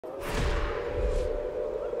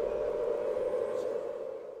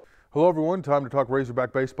Hello everyone, time to talk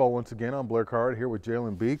Razorback baseball once again. I'm Blair Carr here with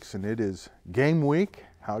Jalen Beeks, and it is game week.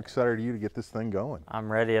 How excited are you to get this thing going? I'm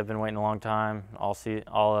ready. I've been waiting a long time, all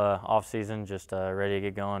off season, just ready to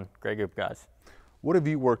get going. Great group of guys. What have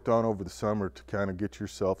you worked on over the summer to kind of get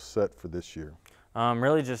yourself set for this year?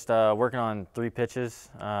 Really just working on 3 pitches.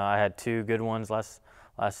 I had 2 good ones last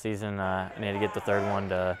season. I need to get the 3rd one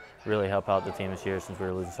to really help out the team this year since we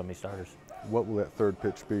were losing so many starters. What will that 3rd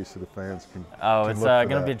pitch be so the fans can It's going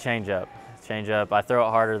to be a changeup. I throw it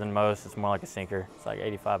harder than most. It's more like a sinker. It's like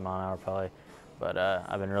 85 mile an hour probably. But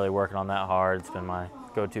I've been really working on that hard. It's been my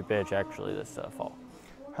go-to pitch actually this fall.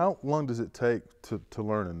 How long does it take to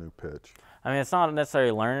learn a new pitch? I mean, it's not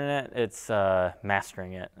necessarily learning it, it's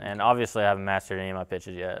mastering it. And obviously I haven't mastered any of my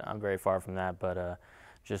pitches yet. I'm very far from that, but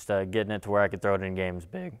just getting it to where I could throw it in games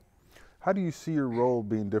big. How do you see your role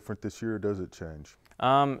being different this year, or does it change?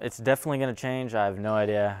 It's definitely going to change. I have no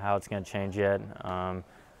idea how it's going to change yet.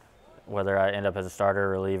 Whether I end up as a starter or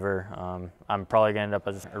reliever. I'm probably going to end up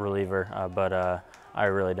as a reliever, but I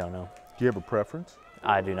really don't know. Do you have a preference?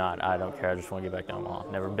 I do not. I don't care. I just want to get back to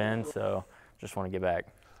Omaha. Never been, so just want to get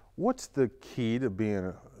back. What's the key to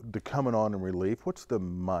coming on in relief? What's the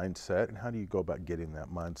mindset, and how do you go about getting that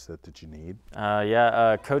mindset that you need?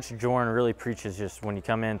 Coach Jordan really preaches just when you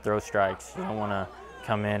come in, throw strikes. You don't want to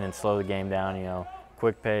come in and slow the game down. You know,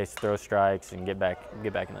 quick pace, throw strikes, and get back in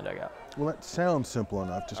the dugout. Well, that sounds simple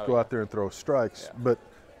enough. Just go out there and throw strikes, but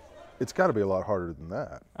it's got to be a lot harder than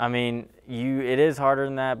that. I mean, it is harder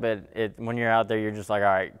than that, but when you're out there, you're just like, all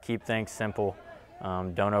right, keep things simple.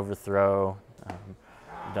 Don't overthrow.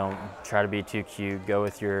 Don't try to be too cute. Go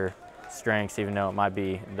with your strengths, even though it might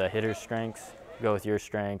be the hitter's strengths. Go with your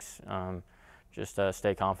strengths. Just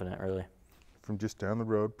stay confident, really. From just down the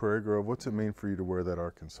road, Prairie Grove, what's it mean for you to wear that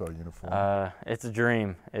Arkansas uniform? It's a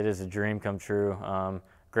dream. It is a dream come true.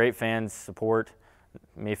 Great fans support.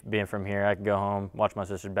 Me being from here, I can go home, watch my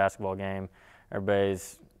sister's basketball game.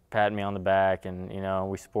 Everybody's patting me on the back, and you know,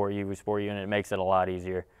 we support you, and it makes it a lot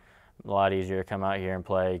easier. To come out here and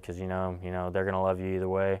play because you know they're gonna love you either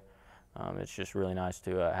way. It's just really nice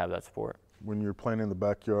to have that support. When you were playing in the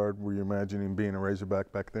backyard, were you imagining being a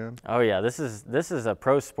Razorback back then? Oh yeah, this is a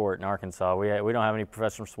pro sport in Arkansas. We don't have any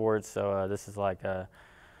professional sports, so this is like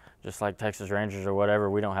just like Texas Rangers or whatever.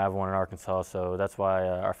 We don't have one in Arkansas, so that's why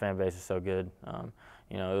our fan base is so good.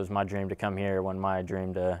 You know, it was my dream to come here. It wasn't my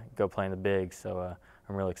dream to go play in the bigs, so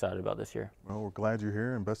I'm really excited about this year. Well, we're glad you're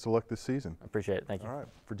here, and best of luck this season. I appreciate it. Thank you. All right.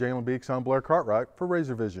 For Jalen Beeks, I'm Blair Cartwright for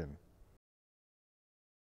Razor Vision.